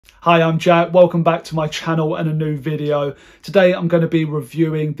Hi, I'm Jack. Welcome back to my channel and a new video. Today I'm going to be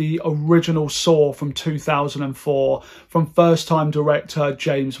reviewing the original Saw from 2004 from first-time director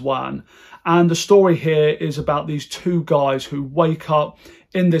James Wan. And the story here is about these two guys who wake up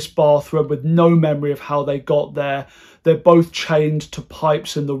in this bathroom with no memory of how they got there. They're both chained to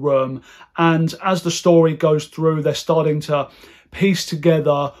pipes in the room. And as the story goes through, they're starting to piece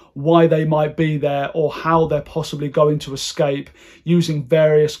together why they might be there or how they're possibly going to escape using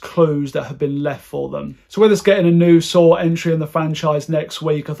various clues that have been left for them. So with us getting a new Saw entry in the franchise next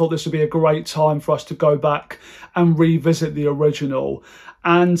week, I thought this would be a great time for us to go back and revisit the original.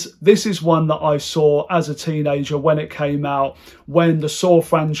 And this is one that I saw as a teenager when it came out, when the Saw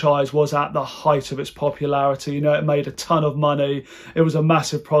franchise was at the height of its popularity. You know, it made a ton of money. It was a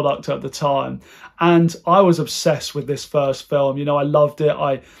massive product at the time. And I was obsessed with this first film. You know, I loved it.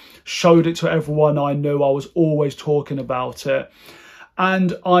 I showed it to everyone I knew. I was always talking about it.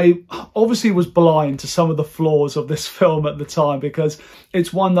 And I obviously was blind to some of the flaws of this film at the time, because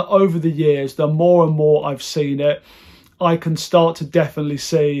it's one that over the years, the more and more I've seen it, I can start to definitely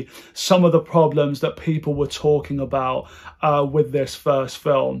see some of the problems that people were talking about with this first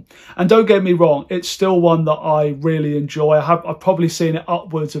film. And don't get me wrong, it's still one that I really enjoy. I've probably seen it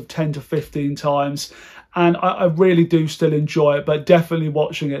upwards of 10 to 15 times. And I really do still enjoy it, but definitely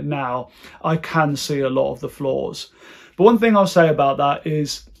watching it now, I can see a lot of the flaws. But one thing I'll say about that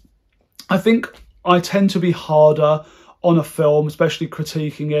is, I think I tend to be harder on a film, especially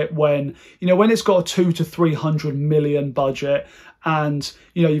critiquing it when it's got a 200 to 300 million budget and,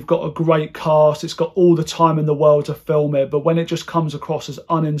 you've got a great cast, it's got all the time in the world to film it, but when it just comes across as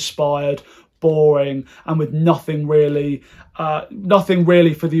uninspired, boring, and with nothing really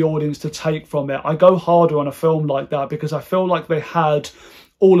for the audience to take from it, I go harder on a film like that because I feel like they had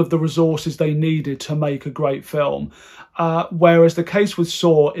all of the resources they needed to make a great film. Whereas the case with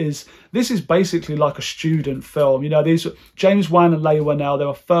Saw is, this is basically like a student film. These James Wan and Leigh Whannell, they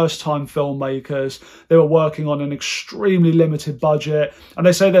were first-time filmmakers. They were working on an extremely limited budget,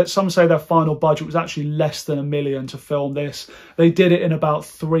 and some say their final budget was actually less than $1 million to film this. They did it in about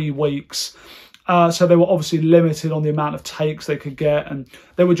 3 weeks. So they were obviously limited on the amount of takes they could get, and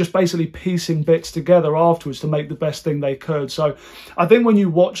they were just basically piecing bits together afterwards to make the best thing they could. So I think when you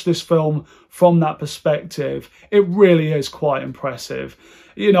watch this film from that perspective, it really is quite impressive.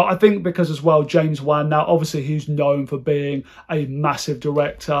 I think because as well, James Wan, now obviously he's known for being a massive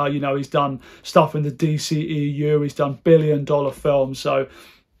director. He's done stuff in the DCEU, he's done billion-dollar films. So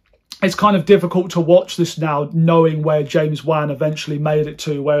it's kind of difficult to watch this now knowing where James Wan eventually made it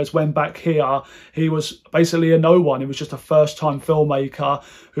to, whereas when back here, he was basically a no one. He was just a first-time filmmaker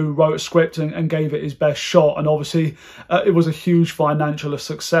who wrote a script and gave it his best shot, and obviously it was a huge financial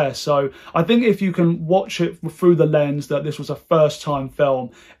success. So I think if you can watch it through the lens that this was a first-time film,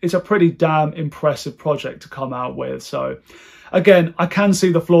 it's a pretty damn impressive project to come out with. So again, I can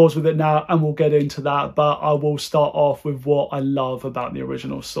see the flaws with it now, and we'll get into that, but I will start off with what I love about the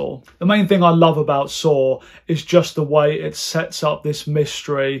original Saw. The main thing I love about Saw is just the way it sets up this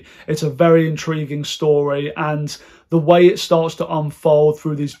mystery. It's a very intriguing story, and the way it starts to unfold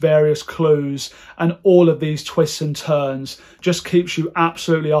through these various clues and all of these twists and turns just keeps you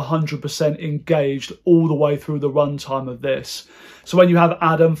absolutely 100% engaged all the way through the runtime of this. So when you have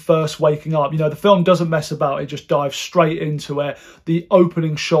Adam first waking up, the film doesn't mess about, it just dives straight into it. The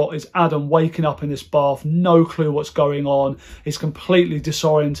opening shot is Adam waking up in this bath, no clue what's going on, he's completely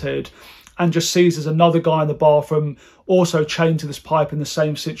disoriented, and just sees there's another guy in the bathroom also chained to this pipe in the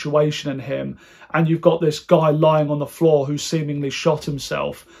same situation in him. And you've got this guy lying on the floor who seemingly shot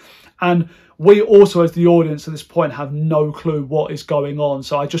himself. And we also, as the audience at this point, have no clue what is going on.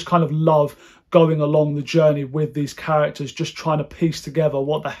 So I just kind of love going along the journey with these characters, just trying to piece together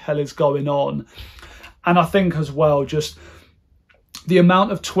what the hell is going on. And I think as well, just the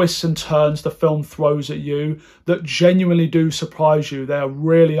amount of twists and turns the film throws at you that genuinely do surprise you. They're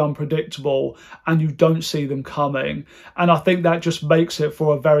really unpredictable and you don't see them coming. And I think that just makes it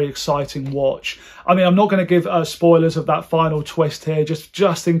for a very exciting watch. I mean, I'm not going to give spoilers of that final twist here,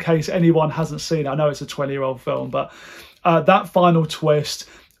 just in case anyone hasn't seen it. I know it's a 20-year-old film, but that final twist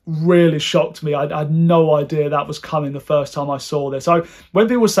really shocked me. I had no idea that was coming the first time I saw this. So when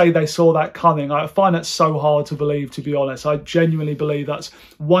people say they saw that coming, I find that so hard to believe, to be honest. I genuinely believe that's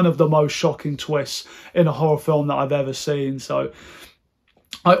one of the most shocking twists in a horror film that I've ever seen. So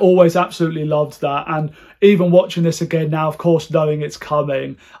I always absolutely loved that, and even watching this again now, of course, knowing it's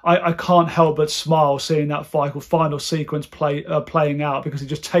coming, I can't help but smile seeing that final sequence playing out, because it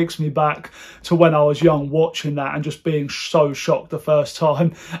just takes me back to when I was young watching that and just being so shocked the first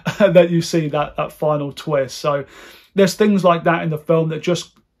time that you see that final twist. So there's things like that in the film that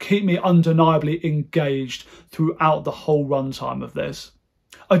just keep me undeniably engaged throughout the whole runtime of this.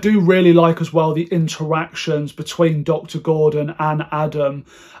 I do really like as well the interactions between Dr. Gordon and Adam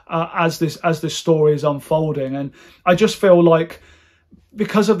as this story is unfolding, and I just feel like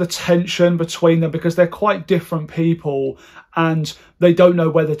because of the tension between them, because they're quite different people and they don't know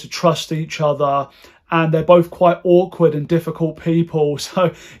whether to trust each other, and they're both quite awkward and difficult people.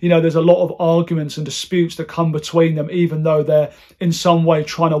 So, you know, there's a lot of arguments and disputes that come between them, even though they're in some way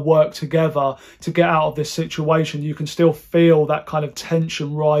trying to work together to get out of this situation. You can still feel that kind of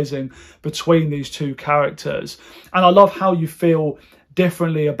tension rising between these two characters. And I love how you feel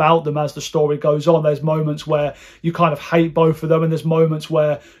differently about them as the story goes on. There's moments where you kind of hate both of them, and there's moments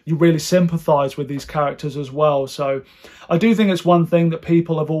where you really sympathize with these characters as well. So I do think it's one thing that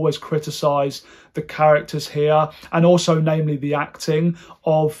people have always criticized the characters here, and also namely the acting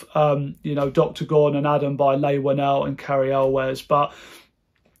of you know, Dr. Gordon and Adam by Leigh Whannell and Cary Elwes. But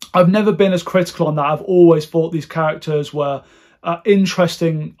I've never been as critical on that. I've always thought these characters were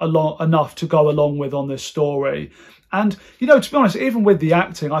interesting enough to go along with on this story. And, you know, to be honest, even with the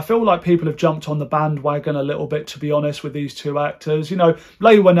acting, I feel like people have jumped on the bandwagon a little bit, to be honest, with these two actors. You know,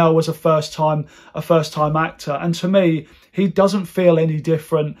 Leigh Whannell was a first time actor, and to me, he doesn't feel any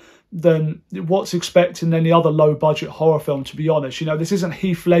different than what's expected in any other low-budget horror film, to be honest. You know, this isn't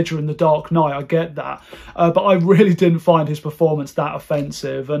Heath Ledger in The Dark Knight, I get that. But I really didn't find his performance that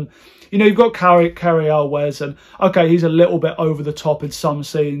offensive. And, you know, you've got Cary Elwes, and, okay, he's a little bit over the top in some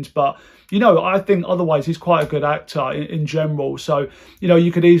scenes, but you know, I think otherwise he's quite a good actor in general. So, you know,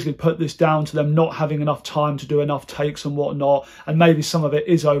 you could easily put this down to them not having enough time to do enough takes and whatnot. And maybe some of it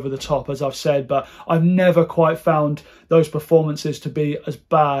is over the top, as I've said, but I've never quite found those performances to be as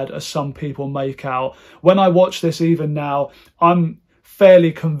bad as some people make out. When I watch this even now, I'm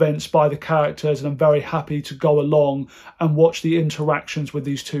fairly convinced by the characters, and I'm very happy to go along and watch the interactions with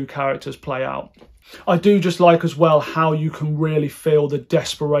these two characters play out. I do just like as well how you can really feel the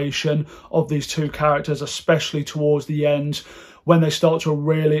desperation of these two characters, especially towards the end when they start to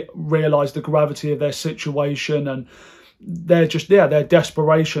really realise the gravity of their situation, and they're just, yeah, their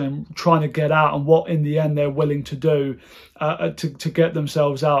desperation and trying to get out, and what in the end they're willing to do to get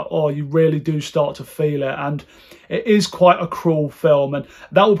themselves out. Oh, you really do start to feel it, and it is quite a cruel film, and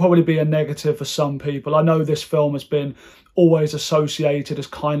that will probably be a negative for some people. I know this film has been always associated as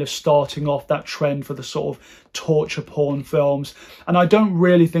kind of starting off that trend for the sort of torture porn films, and I don't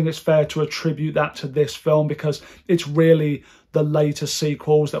really think it's fair to attribute that to this film, because it's really the later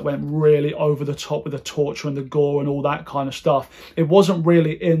sequels that went really over the top with the torture and the gore and all that kind of stuff. It wasn't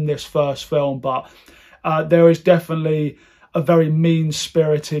really in this first film, but there is definitely a very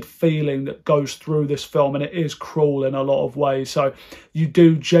mean-spirited feeling that goes through this film, and it is cruel in a lot of ways. So you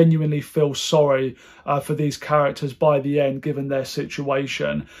do genuinely feel sorry for these characters by the end, given their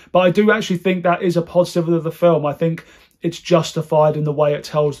situation. But I do actually think that is a positive of the film. I think it's justified in the way it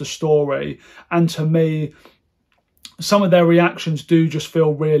tells the story, and to me, some of their reactions do just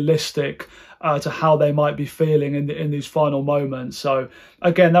feel realistic to how they might be feeling in these final moments. So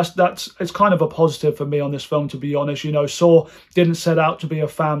again, it's kind of a positive for me on this film, to be honest. You know, Saw didn't set out to be a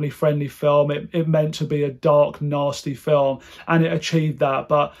family-friendly film. It meant to be a dark, nasty film, and it achieved that.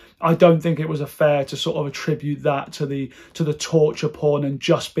 But I don't think it was fair to sort of attribute that to the torture porn and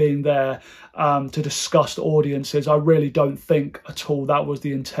just being there to disgust audiences. I really don't think at all that was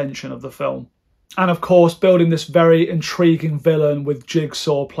the intention of the film. And of course, building this very intriguing villain with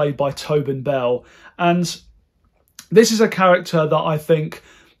Jigsaw, played by Tobin Bell. And this is a character that I think,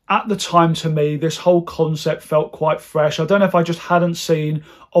 at the time, to me, this whole concept felt quite fresh. I don't know if I just hadn't seen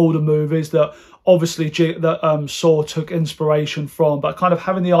older movies that obviously Saw took inspiration from, but kind of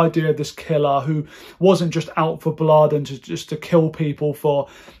having the idea of this killer who wasn't just out for blood and just to kill people for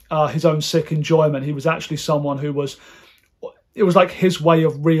his own sick enjoyment. He was actually someone who was... It was like his way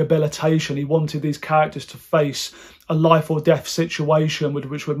of rehabilitation. He wanted these characters to face a life or death situation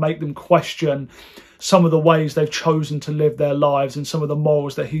which would make them question some of the ways they've chosen to live their lives, and some of the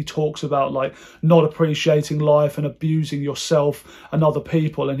morals that he talks about, like not appreciating life and abusing yourself and other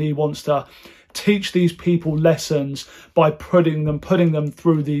people. And he wants to teach these people lessons by putting them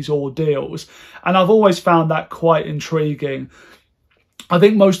through these ordeals. And I've always found that quite intriguing. I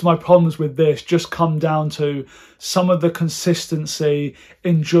think most of my problems with this just come down to some of the consistency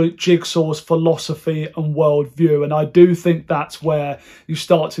in Jigsaw's philosophy and worldview. And I do think that's where you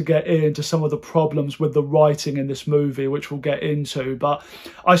start to get into some of the problems with the writing in this movie, which we'll get into. But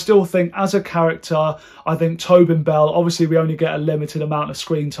I still think, as a character, I think Tobin Bell, obviously we only get a limited amount of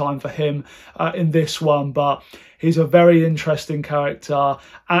screen time for him in this one, but He's a very interesting character,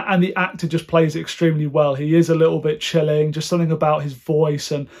 and the actor just plays it extremely well. He is a little bit chilling, just something about his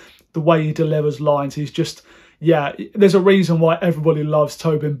voice and the way he delivers lines. He's just, yeah, there's a reason why everybody loves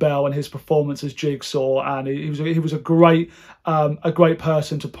Tobin Bell and his performance as Jigsaw, and he was a great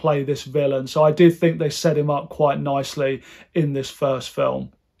person to play this villain. So I did think they set him up quite nicely in this first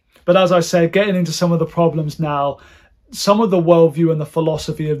film. But as I said, getting into some of the problems now, some of the worldview and the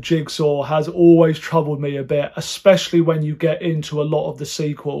philosophy of Jigsaw has always troubled me a bit, especially when you get into a lot of the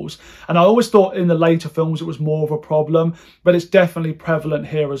sequels. And I always thought in the later films it was more of a problem, but it's definitely prevalent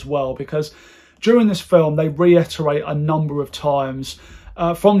here as well, because during this film they reiterate a number of times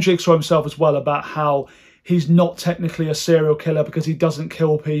from Jigsaw himself as well about how he's not technically a serial killer because he doesn't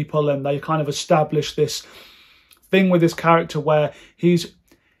kill people, and they kind of establish this thing with his character where he's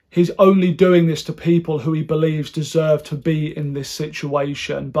only doing this to people who he believes deserve to be in this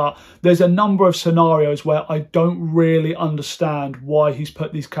situation. But there's a number of scenarios where I don't really understand why he's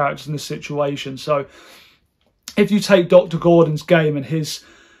put these characters in this situation. So if you take Dr. Gordon's game and his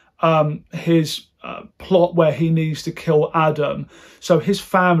plot where he needs to kill Adam, so his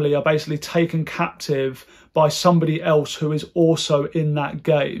family are basically taken captive by somebody else who is also in that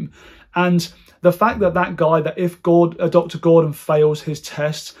game. And the fact that that if Dr. Gordon fails his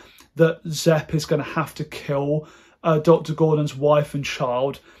test, that Zepp is going to have to kill Dr. Gordon's wife and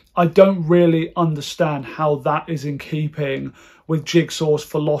child, I don't really understand how that is in keeping with Jigsaw's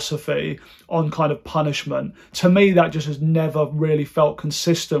philosophy on kind of punishment. To me, that just has never really felt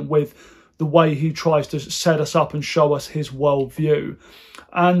consistent with the way he tries to set us up and show us his worldview.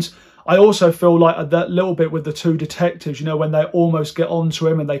 And I also feel like that little bit with the two detectives, you know, when they almost get onto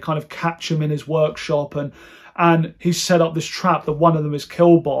him and they kind of catch him in his workshop and he's set up this trap that one of them is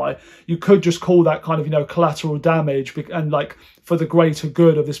killed by. You could just call that kind of, you know, collateral damage and like for the greater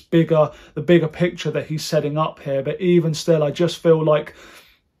good of the bigger picture that he's setting up here. But even still, I just feel like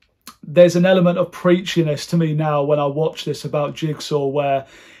there's an element of preachiness to me now when I watch this about Jigsaw, where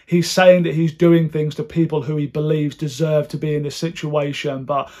he's saying that he's doing things to people who he believes deserve to be in this situation.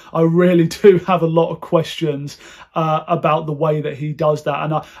 But I really do have a lot of questions about the way that he does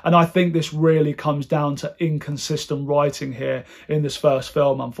that. And I think this really comes down to inconsistent writing here in this first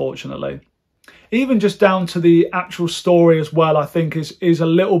film, unfortunately. Even just down to the actual story as well, I think is a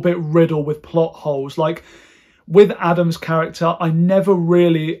little bit riddled with plot holes. Like, with Adam's character, I never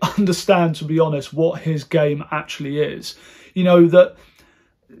really understand, to be honest, what his game actually is. You know, that,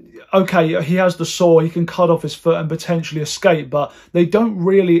 okay, he has the saw, he can cut off his foot and potentially escape, but they don't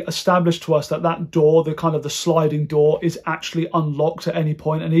really establish to us that that door, the kind of the sliding door, is actually unlocked at any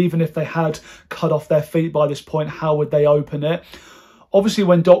point. And even if they had cut off their feet by this point, how would they open it? Obviously,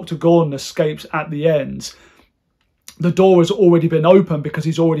 when Dr. Gordon escapes at the end, the door has already been opened because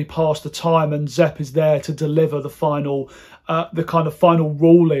he's already passed the time, and Zepp is there to deliver the kind of final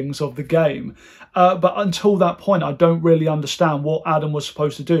rulings of the game. But until that point, I don't really understand what Adam was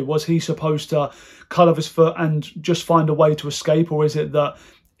supposed to do. Was he supposed to cut off his foot and just find a way to escape? Or is it that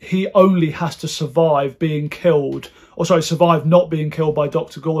he only has to survive being killed, or sorry, survive not being killed by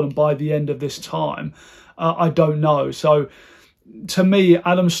Dr. Gordon by the end of this time? I don't know. So to me,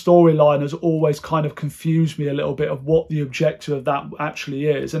 Adam's storyline has always kind of confused me a little bit of what the objective of that actually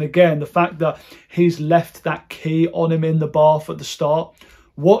is. And again, the fact that he's left that key on him in the bath at the start,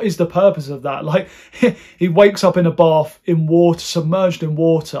 what is the purpose of that? Like, he wakes up in a bath in water, submerged in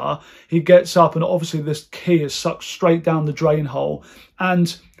water. He gets up and obviously this key is sucked straight down the drain hole.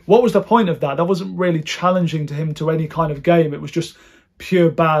 And what was the point of that? That wasn't really challenging to him to any kind of game. It was just pure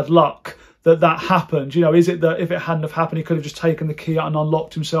bad luck that happened. You know, is it that if it hadn't have happened, he could have just taken the key out and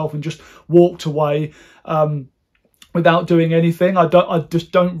unlocked himself and just walked away without doing anything? I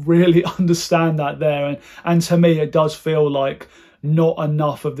just don't really understand that there. And to me, it does feel like not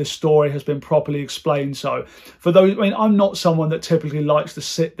enough of this story has been properly explained. So for those, I mean, I'm not someone that typically likes to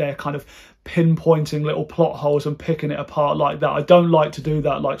sit there kind of pinpointing little plot holes and picking it apart like that. I don't like to do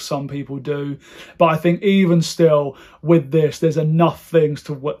that like some people do. But I think even still with this, there's enough things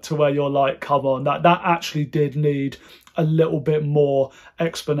to where you're like, come on, that actually did need a little bit more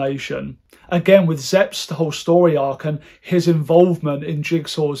explanation. Again, with Zepp's whole story arc and his involvement in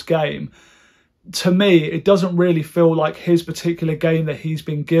Jigsaw's game, to me, it doesn't really feel like his particular game that he's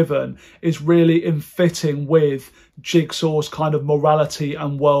been given is really in fitting with Jigsaw's kind of morality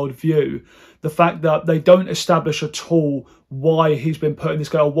and worldview. The fact that they don't establish at all why he's been put in this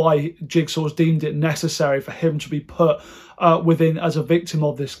game, or why Jigsaw's deemed it necessary for him to be put within as a victim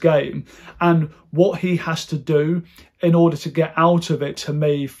of this game, and what he has to do in order to get out of it, to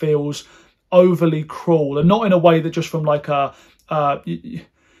me, feels overly cruel. And not in a way that just from like a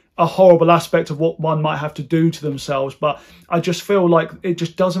a horrible aspect of what one might have to do to themselves, but I just feel like it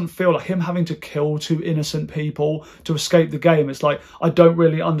just doesn't feel like him having to kill two innocent people to escape the game. It's like, I don't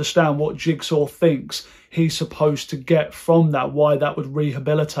really understand what Jigsaw thinks he's supposed to get from that, why that would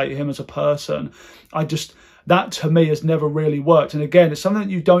rehabilitate him as a person. That to me has never really worked. And again, it's something that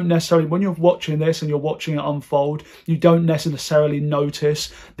you don't necessarily, when you're watching this and you're watching it unfold, you don't necessarily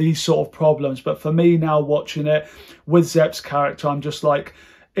notice these sort of problems. But for me now, watching it with Zepp's character, I'm just like,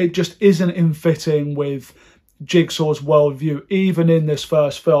 it just isn't in fitting with Jigsaw's worldview, even in this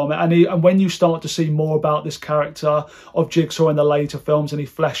first film. And when you start to see more about this character of Jigsaw in the later films, and he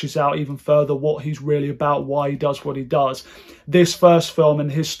fleshes out even further what he's really about, why he does what he does, this first film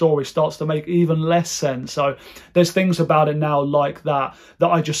and his story starts to make even less sense. So there's things about it now like that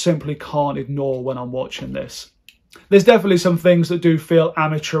I just simply can't ignore when I'm watching this. There's definitely some things that do feel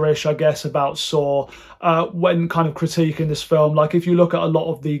amateurish, I guess, about Saw when kind of critiquing this film. Like if you look at a lot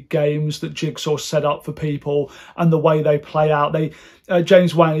of the games that Jigsaw set up for people and the way they play out,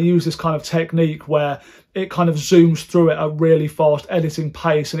 James Wan used this kind of technique where it kind of zooms through at a really fast editing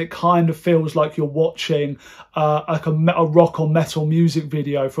pace, and it kind of feels like you're watching like a rock or metal music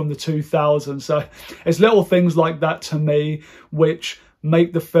video from the 2000s. So it's little things like that to me which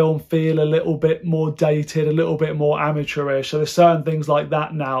make the film feel a little bit more dated, a little bit more amateurish. So there's certain things like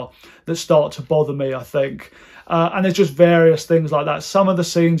that now that start to bother me, I think. And there's just various things like that. Some of the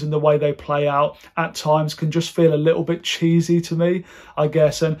scenes and the way they play out at times can just feel a little bit cheesy to me, I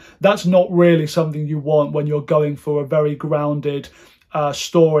guess. And that's not really something you want when you're going for a very grounded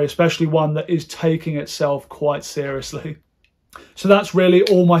story, especially one that is taking itself quite seriously. So that's really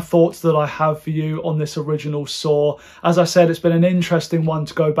all my thoughts that I have for you on this original Saw. As I said, it's been an interesting one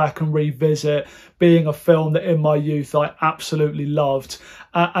to go back and revisit, being a film that in my youth I absolutely loved,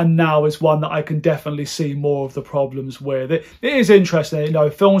 and now is one that I can definitely see more of the problems with. It is interesting, you know,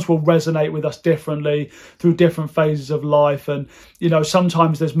 films will resonate with us differently through different phases of life, and you know,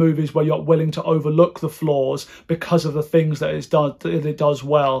 sometimes there's movies where you're willing to overlook the flaws because of the things that it does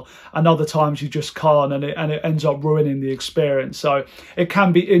well, and other times you just can't, and it ends up ruining the experience. So it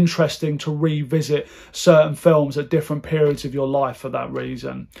can be interesting to revisit certain films at different periods of your life for that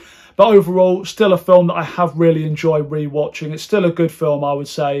reason. But overall, still a film that I have really enjoyed rewatching. It's still a good film, I would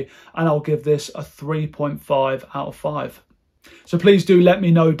say, and I'll give this a 3.5 out of 5. So please do let me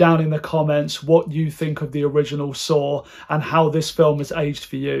know down in the comments what you think of the original Saw and how this film has aged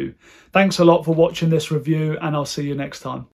for you. Thanks a lot for watching this review, and I'll see you next time.